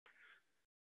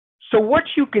So what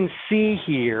you can see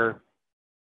here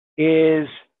is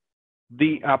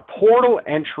the portal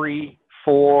entry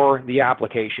for the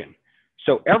application.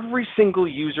 So every single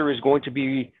user is going to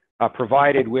be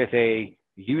provided with a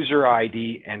user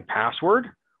ID and password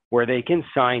where they can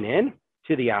sign in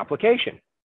to the application.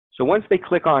 So once they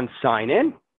click on sign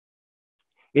in,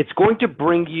 it's going to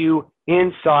bring you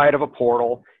inside of a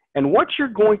portal. And what you're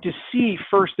going to see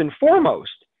first and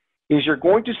foremost is you're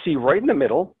going to see right in the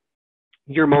middle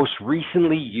your most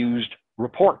recently used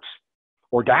reports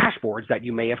or dashboards that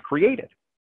you may have created.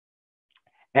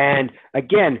 And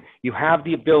again, you have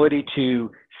the ability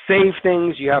to save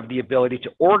things, you have the ability to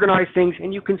organize things,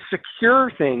 and you can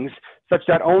secure things such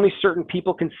that only certain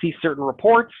people can see certain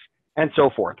reports and so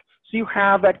forth. So you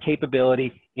have that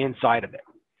capability inside of it.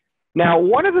 Now,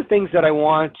 one of the things that I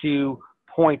want to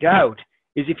point out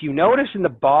is if you notice in the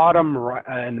bottom,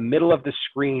 in the middle of the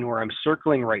screen where I'm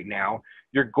circling right now,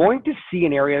 you're going to see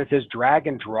an area that says drag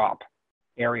and drop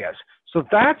areas. So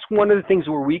that's one of the things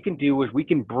where we can do is we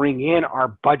can bring in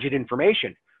our budget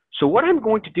information. So what I'm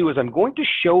going to do is I'm going to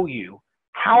show you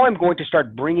how I'm going to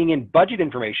start bringing in budget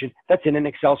information that's in an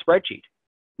Excel spreadsheet.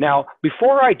 Now,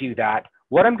 before I do that,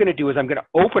 what I'm going to do is I'm going to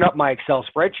open up my Excel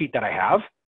spreadsheet that I have,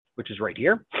 which is right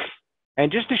here. And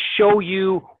just to show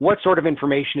you what sort of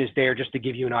information is there, just to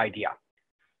give you an idea.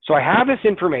 So I have this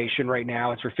information right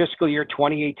now. It's for fiscal year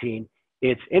 2018.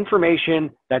 It's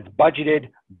information that's budgeted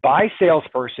by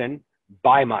salesperson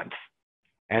by month.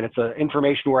 And it's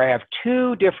information where I have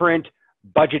two different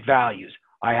budget values.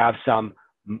 I have some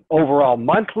overall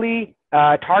monthly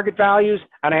target values,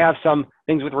 and I have some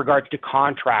things with regards to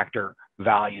contractor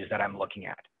values that I'm looking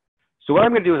at. So what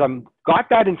I'm going to do is I've got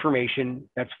that information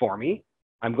that's for me.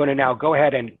 I'm going to now go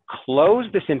ahead and close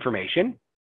this information.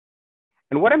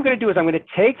 And what I'm going to do is I'm going to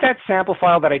take that sample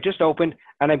file that I just opened,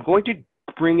 and I'm going to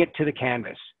bring it to the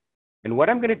canvas. And what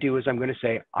I'm going to do is I'm going to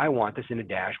say, I want this in a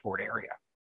dashboard area.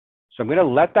 So I'm going to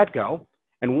let that go.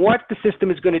 And what the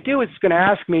system is going to do is it's going to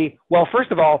ask me, well,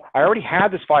 first of all, I already had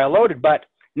this file loaded, but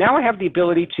now I have the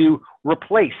ability to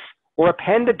replace or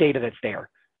append the data that's there.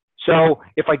 So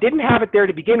if I didn't have it there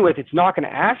to begin with, it's not going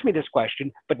to ask me this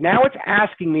question, but now it's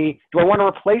asking me, do I want to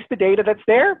replace the data that's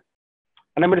there?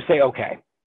 And I'm going to say, okay.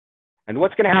 And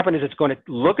what's going to happen is it's going to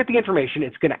look at the information,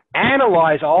 it's going to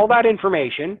analyze all that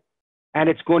information, and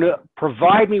it's going to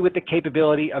provide me with the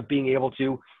capability of being able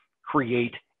to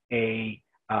create a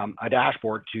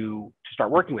dashboard to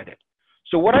start working with it.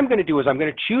 So what I'm going to do is I'm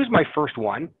going to choose my first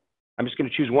one. I'm just going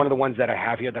to choose one of the ones that I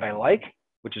have here that I like,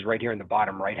 which is right here in the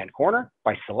bottom right-hand corner.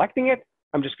 By selecting it,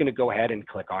 I'm just going to go ahead and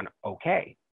click on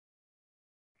OK.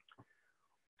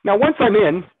 Now, once I'm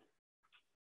in,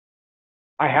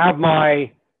 I have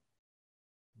my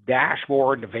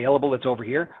dashboard available. It's over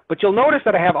here. But you'll notice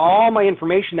that I have all my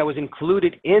information that was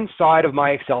included inside of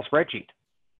my Excel spreadsheet.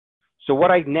 So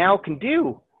what I now can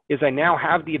do is I now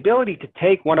have the ability to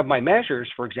take one of my measures,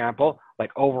 for example,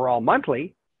 like overall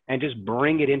monthly, and just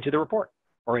bring it into the report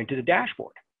or into the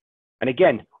dashboard. And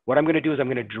again, what I'm going to do is I'm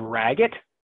going to drag it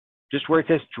just where it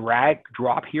says drag,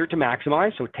 drop here to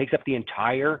maximize. So it takes up the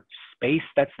entire space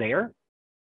that's there.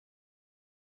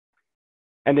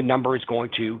 And the number is going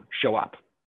to show up.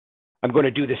 I'm going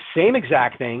to do the same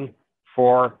exact thing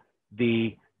for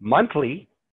the monthly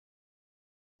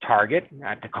target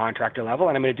at the contractor level,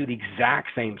 and I'm going to do the exact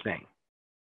same thing.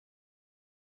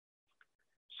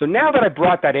 So now that I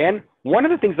brought that in, one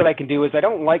of the things that I can do is I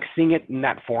don't like seeing it in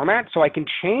that format, so I can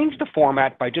change the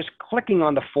format by just clicking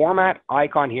on the format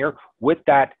icon here with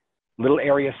that little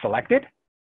area selected.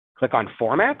 Click on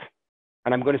format,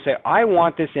 and I'm going to say I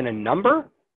want this in a number,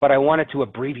 but I want it to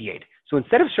abbreviate. So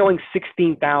instead of showing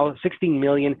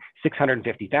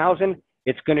 16,650,000,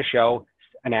 it's going to show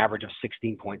an average of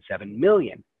 16.7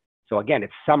 million. So again,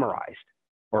 it's summarized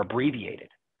or abbreviated.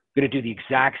 I'm going to do the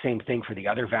exact same thing for the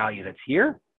other value that's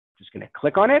here. Just going to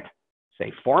click on it,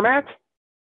 say format,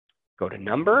 go to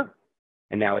number,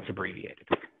 and now it's abbreviated.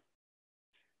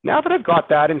 Now that I've got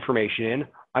that information in,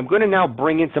 I'm going to now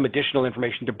bring in some additional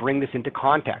information to bring this into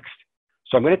context.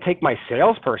 So I'm going to take my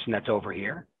salesperson that's over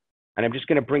here, and I'm just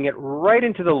going to bring it right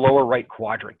into the lower right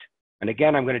quadrant. And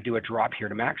again, I'm going to do a drop here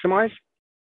to maximize,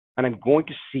 and I'm going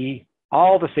to see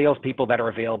all the salespeople that are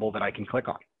available that I can click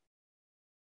on.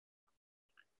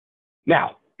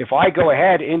 Now, if I go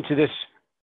ahead into this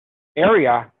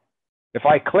area, if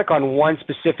I click on one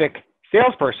specific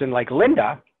salesperson like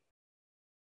Linda,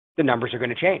 the numbers are going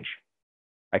to change.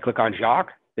 I click on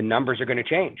Jacques, the numbers are going to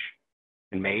change,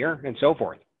 and Mayor, and so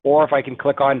forth. Or if I can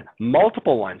click on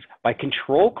multiple ones by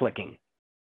control clicking,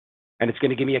 and it's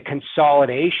going to give me a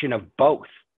consolidation of both.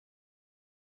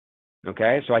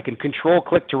 Okay, so I can control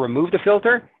click to remove the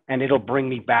filter and it'll bring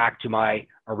me back to my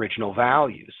original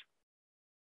values.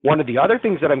 One of the other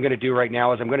things that I'm going to do right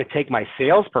now is I'm going to take my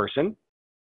salesperson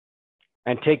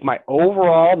and take my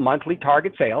overall monthly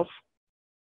target sales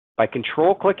by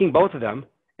control clicking both of them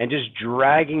and just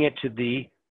dragging it to the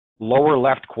lower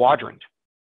left quadrant.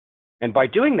 And by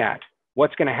doing that,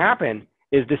 what's going to happen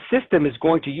is the system is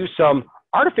going to use some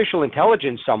artificial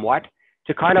intelligence somewhat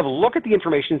to kind of look at the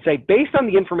information and say, based on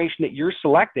the information that you're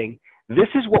selecting, this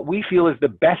is what we feel is the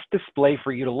best display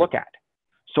for you to look at.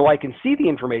 So I can see the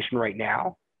information right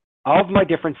now of my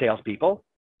different salespeople,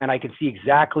 and I can see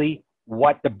exactly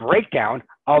what the breakdown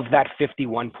of that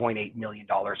 $51.8 million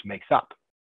makes up.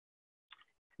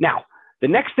 Now, the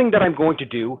next thing that I'm going to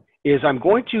do is I'm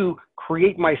going to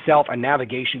create myself a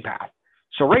navigation path.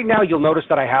 So right now, you'll notice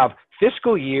that I have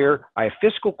fiscal year, I have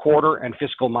fiscal quarter, and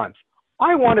fiscal month.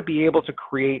 I want to be able to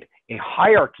create a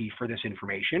hierarchy for this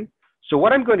information. So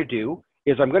what I'm going to do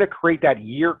is I'm going to create that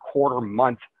year, quarter,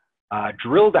 month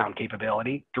drill down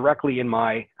capability directly in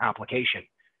my application.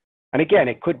 And again,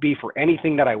 it could be for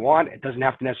anything that I want. It doesn't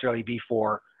have to necessarily be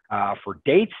for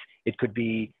dates. It could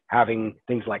be having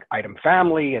things like item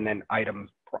family and then item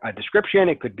description.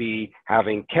 It could be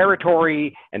having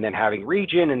territory and then having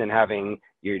region and then having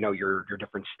your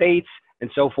different states and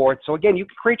so forth. So again, you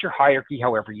can create your hierarchy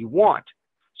however you want.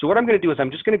 So what I'm going to do is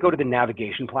I'm just going to go to the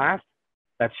navigation path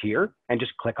that's here and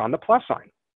just click on the plus sign.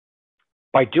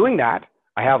 By doing that,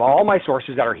 I have all my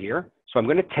sources that are here. So I'm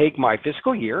going to take my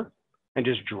fiscal year and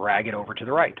just drag it over to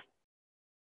the right.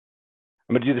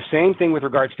 I'm going to do the same thing with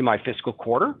regards to my fiscal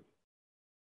quarter,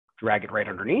 drag it right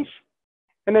underneath,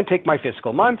 and then take my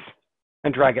fiscal month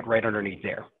and drag it right underneath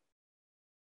there.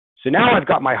 So now I've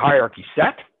got my hierarchy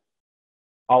set.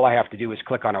 All I have to do is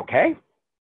click on OK.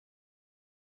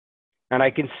 And I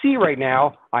can see right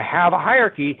now I have a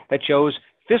hierarchy that shows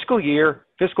fiscal year,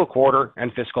 fiscal quarter,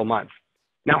 and fiscal month.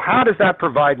 Now, how does that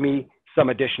provide me some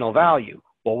additional value?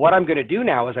 Well, what I'm going to do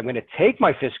now is I'm going to take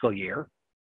my fiscal year.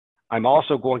 I'm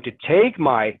also going to take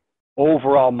my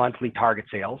overall monthly target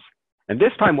sales. And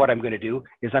this time what I'm going to do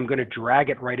is I'm going to drag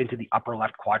it right into the upper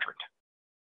left quadrant.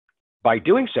 By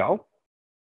doing so,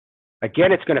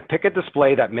 again, it's going to pick a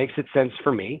display that makes it sense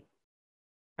for me.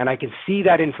 And I can see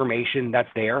that information that's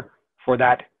there for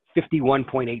that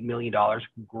 $51.8 million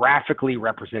graphically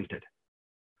represented.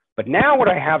 But now what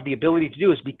I have the ability to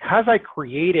do is because I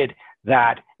created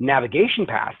that navigation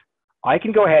path, I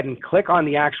can go ahead and click on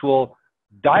the actual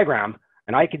diagram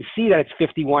and I can see that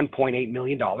it's $51.8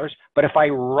 million. But if I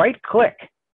right click,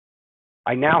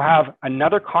 I now have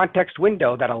another context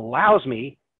window that allows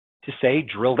me to say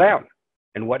drill down.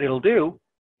 And what it'll do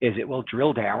is it will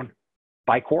drill down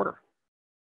by quarter.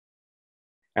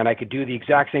 And I could do the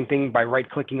exact same thing by right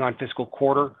clicking on fiscal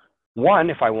quarter one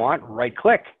if I want, right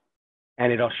click,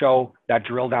 and it'll show that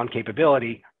drill down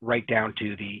capability right down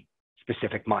to the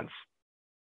specific months.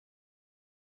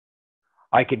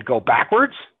 I could go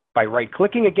backwards by right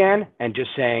clicking again and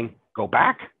just saying go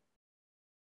back.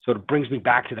 So it brings me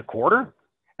back to the quarter.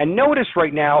 And notice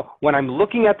right now, when I'm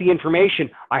looking at the information,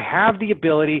 I have the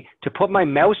ability to put my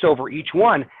mouse over each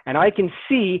one, and I can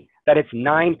see that it's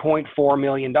 $9.4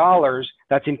 million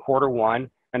that's in quarter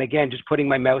one. And again, just putting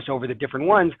my mouse over the different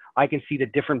ones, I can see the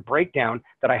different breakdown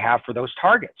that I have for those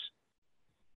targets.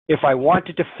 If I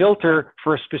wanted to filter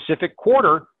for a specific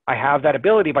quarter, I have that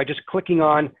ability by just clicking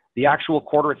on the actual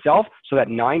quarter itself. So that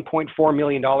 $9.4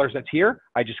 million that's here,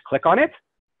 I just click on it.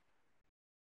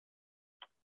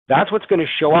 That's what's going to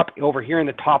show up over here in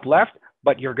the top left,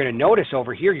 but you're going to notice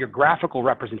over here, your graphical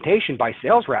representation by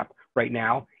sales rep right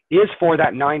now is for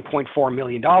that $9.4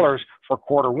 million for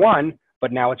quarter one,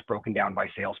 but now it's broken down by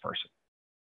salesperson.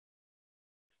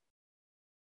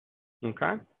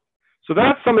 Okay. So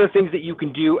that's some of the things that you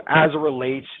can do as it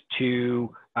relates to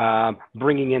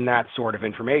bringing in that sort of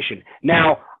information.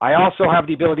 Now, I also have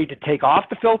the ability to take off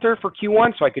the filter for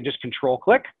Q1, so I could just control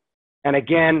click. And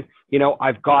again,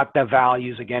 I've got the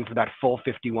values again for that full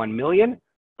 51 million.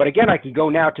 But again, I can go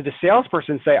now to the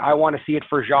salesperson and say, I want to see it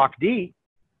for Jacques D.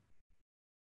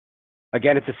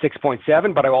 Again, it's a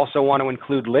 6.7, but I also want to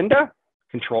include Linda.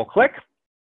 Control click.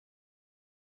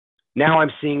 Now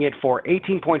I'm seeing it for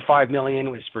 18.5 million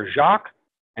was for Jacques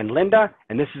and Linda,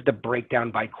 and this is the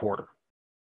breakdown by quarter.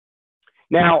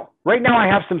 Now, right now I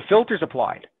have some filters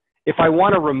applied. If I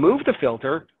want to remove the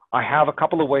filter, I have a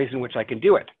couple of ways in which I can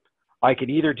do it. I could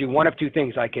either do one of two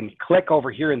things. I can click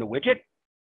over here in the widget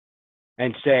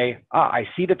and say, I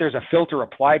see that there's a filter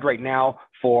applied right now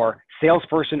for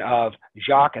salesperson of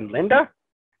Jacques and Linda.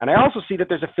 And I also see that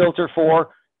there's a filter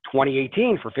for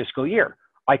 2018 for fiscal year.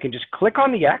 I can just click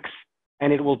on the X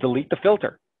and it will delete the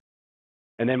filter.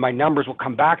 And then my numbers will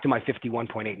come back to my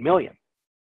 51.8 million.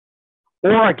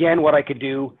 Or again, what I could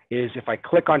do is if I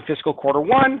click on fiscal quarter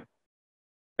 1,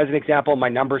 as an example, my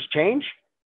numbers change.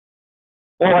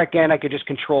 Or again, I could just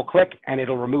control click and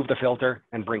it'll remove the filter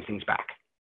and bring things back.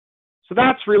 So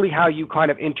that's really how you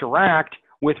kind of interact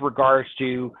with regards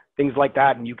to things like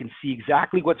that. And you can see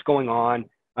exactly what's going on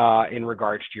in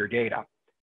regards to your data.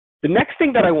 The next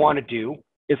thing that I want to do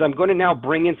is I'm going to now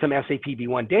bring in some SAP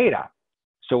B1 data.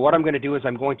 So what I'm going to do is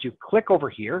I'm going to click over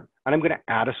here and I'm going to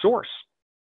add a source.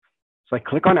 So I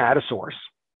click on add a source.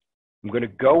 I'm going to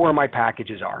go where my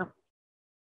packages are,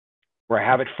 where I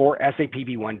have it for SAP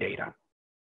B1 data.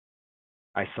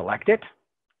 I select it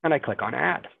and I click on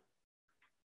add.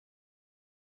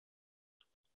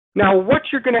 Now what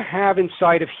you're going to have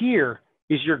inside of here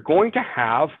is you're going to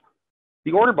have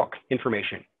the order book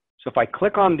information. So if I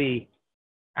click on the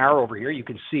arrow over here, you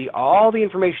can see all the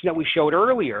information that we showed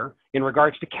earlier in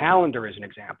regards to calendar as an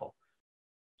example.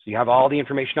 So you have all the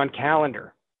information on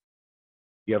calendar.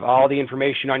 You have all the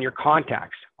information on your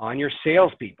contacts, on your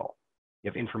salespeople. You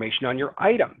have information on your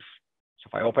items. So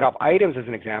if I open up items as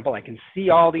an example, I can see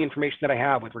all the information that I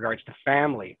have with regards to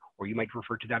family, or you might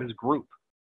refer to that as group.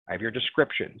 I have your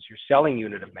descriptions, your selling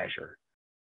unit of measure.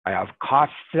 I have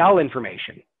cost cell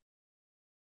information.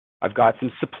 I've got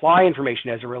some supply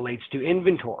information as it relates to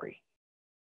inventory.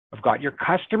 I've got your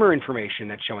customer information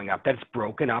that's showing up that's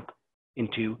broken up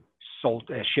into sold,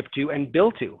 shipped to, and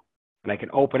bill to. And I can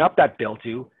open up that bill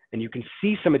to, and you can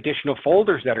see some additional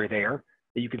folders that are there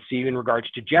that you can see in regards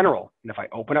to general. And if I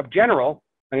open up general,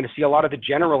 I'm going to see a lot of the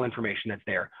general information that's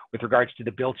there with regards to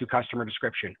the bill to customer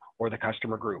description or the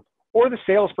customer group or the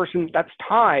salesperson that's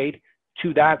tied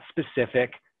to that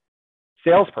specific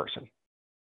salesperson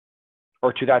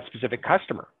or to that specific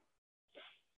customer.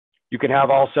 You can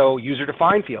have also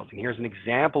user-defined fields. And here's an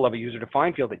example of a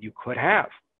user-defined field that you could have.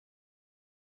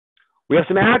 We have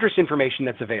some address information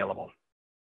that's available.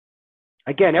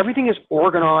 Again, everything is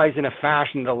organized in a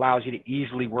fashion that allows you to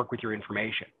easily work with your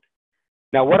information.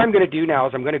 Now, what I'm going to do now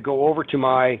is I'm going to go over to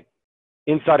my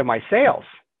inside of my sales,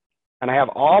 and I have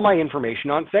all my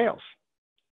information on sales.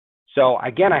 So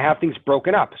again, I have things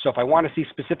broken up. So if I want to see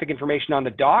specific information on the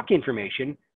doc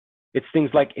information, it's things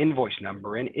like invoice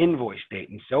number and invoice date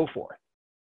and so forth.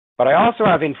 But I also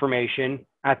have information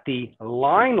at the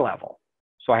line level.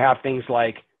 So I have things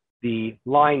like the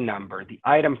line number, the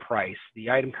item price, the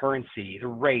item currency, the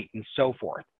rate, and so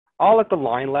forth, all at the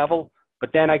line level.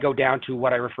 But then I go down to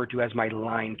what I refer to as my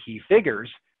line key figures.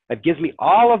 That gives me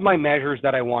all of my measures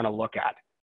that I want to look at.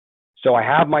 So I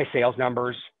have my sales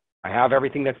numbers. I have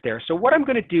everything that's there. So what I'm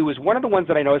going to do is one of the ones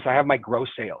that I notice, I have my gross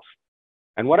sales.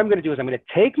 And what I'm going to do is I'm going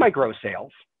to take my gross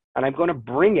sales and I'm going to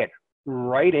bring it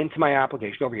right into my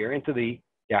application over here, into the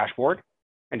dashboard,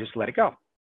 and just let it go.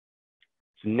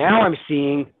 So now I'm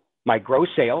seeing my gross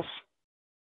sales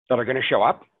that are going to show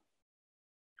up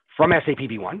from SAP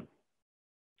B1.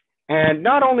 And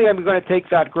not only am I going to take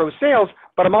that gross sales,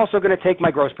 but I'm also going to take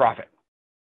my gross profit.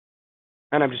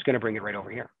 And I'm just going to bring it right over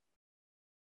here.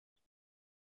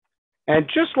 And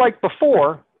just like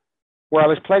before, where I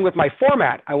was playing with my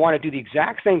format, I want to do the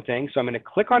exact same thing. So I'm going to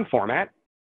click on format.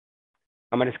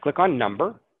 I'm going to click on number.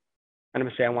 And I'm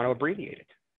going to say I want to abbreviate it.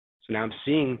 So now I'm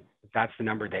seeing that's the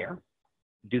number there.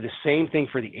 Do the same thing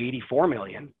for the 84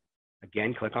 million.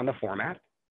 Again, click on the format,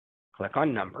 click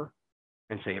on number,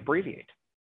 and say abbreviate.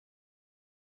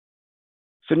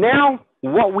 So now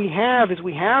what we have is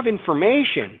we have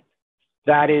information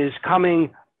that is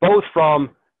coming both from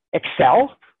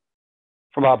Excel,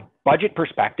 from a budget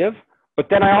perspective, but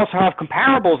then I also have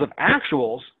comparables of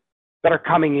actuals that are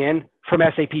coming in from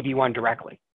SAP B1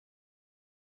 directly.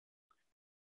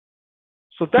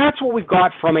 So that's what we've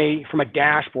got from a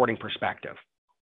dashboarding perspective.